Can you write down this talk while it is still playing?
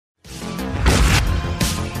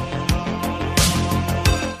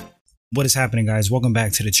What is happening, guys? Welcome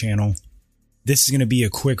back to the channel. This is going to be a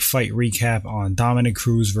quick fight recap on Dominick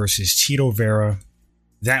Cruz versus Chito Vera.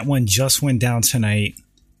 That one just went down tonight.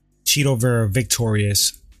 Chito Vera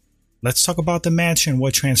victorious. Let's talk about the match and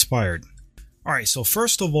what transpired. Alright, so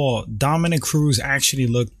first of all, Dominick Cruz actually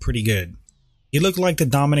looked pretty good. He looked like the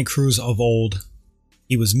Dominick Cruz of old.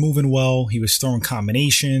 He was moving well, he was throwing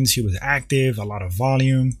combinations, he was active, a lot of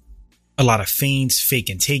volume, a lot of feints,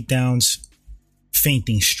 faking takedowns,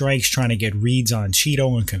 feinting strikes, trying to get reads on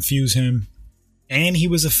Chito and confuse him. And he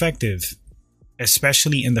was effective,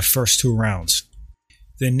 especially in the first two rounds.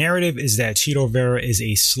 The narrative is that Chito Vera is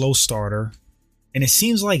a slow starter, and it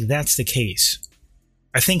seems like that's the case.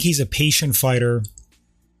 I think he's a patient fighter.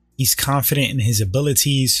 He's confident in his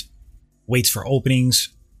abilities, waits for openings.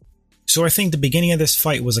 So I think the beginning of this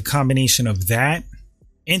fight was a combination of that,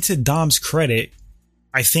 and to Dom's credit,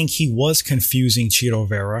 I think he was confusing Chito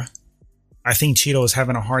Vera. I think Chito was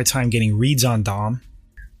having a hard time getting reads on Dom,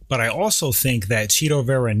 but I also think that Chito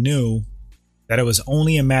Vera knew that it was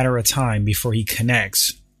only a matter of time before he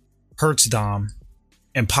connects, hurts Dom,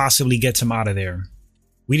 and possibly gets him out of there.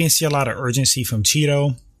 We didn't see a lot of urgency from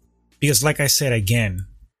Chito because, like I said again,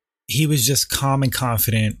 he was just calm and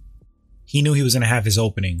confident. He knew he was going to have his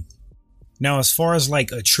opening. Now, as far as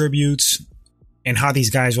like attributes and how these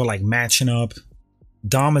guys were like matching up,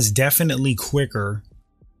 Dom is definitely quicker,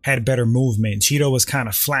 had better movement. Chito was kind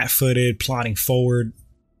of flat-footed, plodding forward.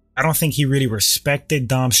 I don't think he really respected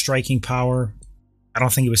Dom's striking power. I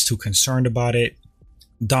don't think he was too concerned about it.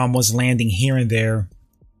 Dom was landing here and there.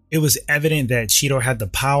 It was evident that Chito had the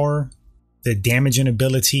power, the damaging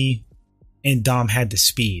ability, and Dom had the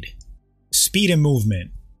speed. Speed and movement.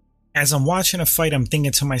 As I'm watching a fight, I'm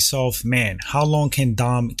thinking to myself, man, how long can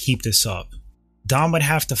Dom keep this up? Dom would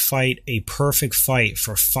have to fight a perfect fight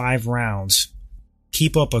for 5 rounds,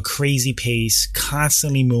 keep up a crazy pace,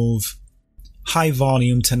 constantly move, high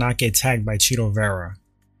volume to not get tagged by Chito Vera.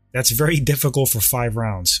 That's very difficult for 5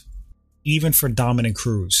 rounds, even for Dominick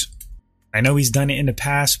Cruz. I know he's done it in the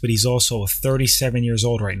past, but he's also 37 years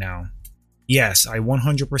old right now. Yes, I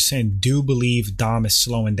 100% do believe Dom is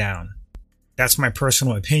slowing down. That's my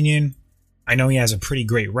personal opinion. I know he has a pretty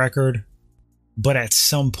great record, but at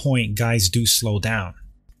some point, guys do slow down.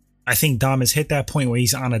 I think Dom has hit that point where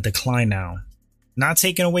he's on a decline now. Not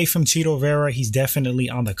taken away from Chito Vera, he's definitely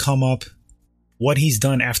on the come up. What he's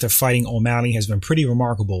done after fighting O'Malley has been pretty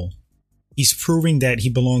remarkable. He's proving that he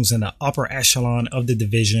belongs in the upper echelon of the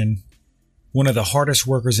division, one of the hardest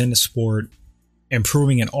workers in the sport,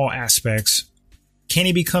 improving in all aspects. Can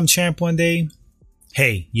he become champ one day?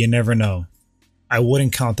 Hey, you never know. I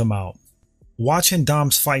wouldn't count him out. Watching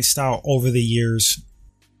Dom's fight style over the years,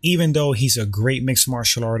 even though he's a great mixed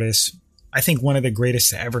martial artist, I think one of the greatest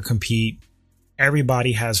to ever compete,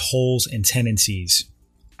 everybody has holes and tendencies.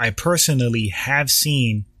 I personally have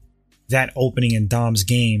seen that opening in Dom's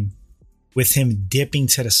game with him dipping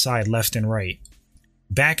to the side left and right.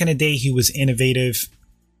 Back in the day, he was innovative.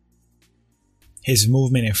 His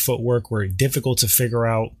movement and footwork were difficult to figure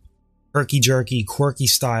out, herky-jerky, quirky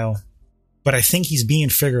style, but I think he's being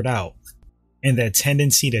figured out. And that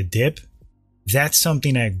tendency to dip, that's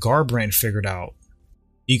something that Garbrandt figured out.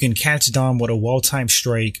 You can catch Dom with a well-timed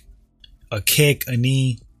strike, a kick, a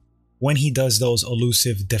knee, when he does those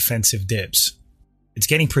elusive defensive dips. It's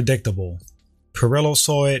getting predictable. Perillo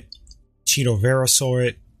saw it. Chito Vera saw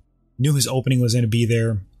it. Knew his opening was going to be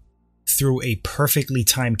there. Threw a perfectly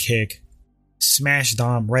timed kick. Smashed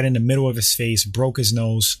Dom right in the middle of his face. Broke his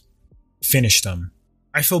nose. Finished him.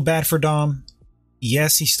 I feel bad for Dom.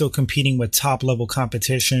 Yes, he's still competing with top level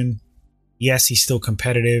competition. Yes, he's still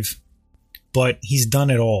competitive. But he's done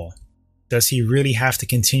it all. Does he really have to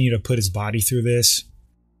continue to put his body through this?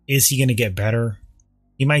 Is he going to get better?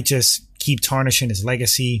 He might just keep tarnishing his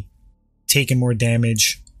legacy, taking more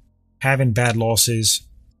damage, having bad losses.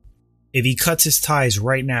 If he cuts his ties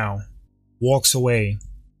right now, walks away,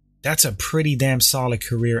 that's a pretty damn solid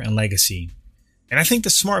career and legacy. And I think the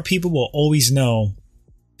smart people will always know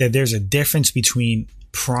that there's a difference between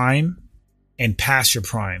prime and past your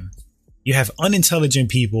prime. You have unintelligent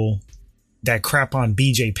people that crap on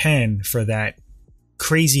BJ Penn for that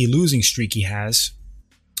crazy losing streak he has.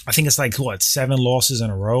 I think it's like, 7 losses in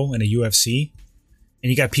a row in the UFC? And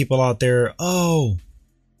you got people out there, oh,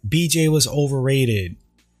 BJ was overrated.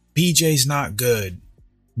 BJ's not good.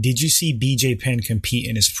 Did you see BJ Penn compete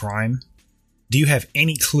in his prime? Do you have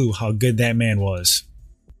any clue how good that man was?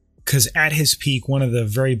 Because at his peak, one of the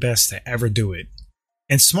very best to ever do it.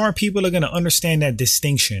 And smart people are going to understand that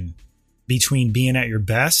distinction between being at your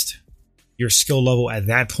best, your skill level at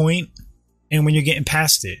that point, and when you're getting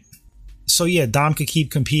past it. So yeah, Dom could keep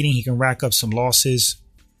competing. He can rack up some losses.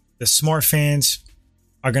 The smart fans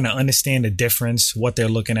are going to understand the difference, what they're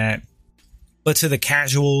looking at. But to the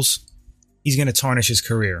casuals, he's going to tarnish his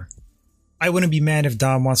career. I wouldn't be mad if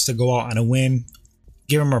Dom wants to go out on a win,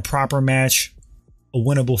 give him a proper match, a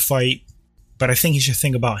winnable fight, but I think he should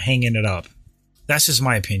think about hanging it up. That's just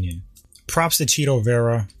my opinion. Props to Chito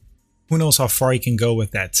Vera. Who knows how far he can go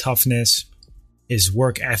with that toughness, his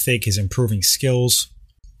work ethic, his improving skills.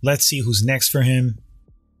 Let's see who's next for him.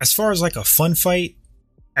 As far as like a fun fight,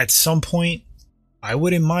 at some point, I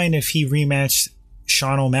wouldn't mind if he rematched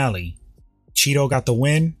Sean O'Malley. Chito got the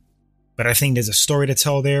win, but I think there's a story to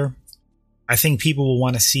tell there. I think people will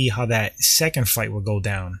want to see how that second fight will go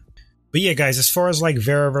down. But yeah, guys, as far as like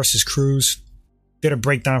Vera versus Cruz, did a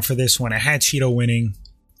breakdown for this one. I had Chito winning.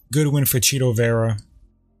 Good win for Chito Vera.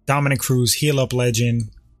 Dominick Cruz, heel up legend.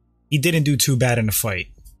 He didn't do too bad in the fight.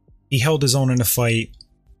 He held his own in the fight,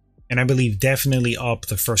 and I believe definitely up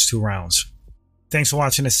the first 2 rounds. Thanks for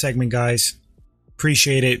watching this segment, guys.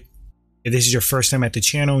 Appreciate it. If this is your first time at the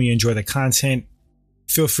channel and you enjoy the content,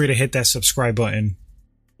 feel free to hit that subscribe button,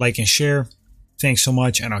 like and share. Thanks so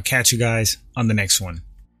much, and I'll catch you guys on the next one.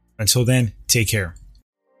 Until then, take care.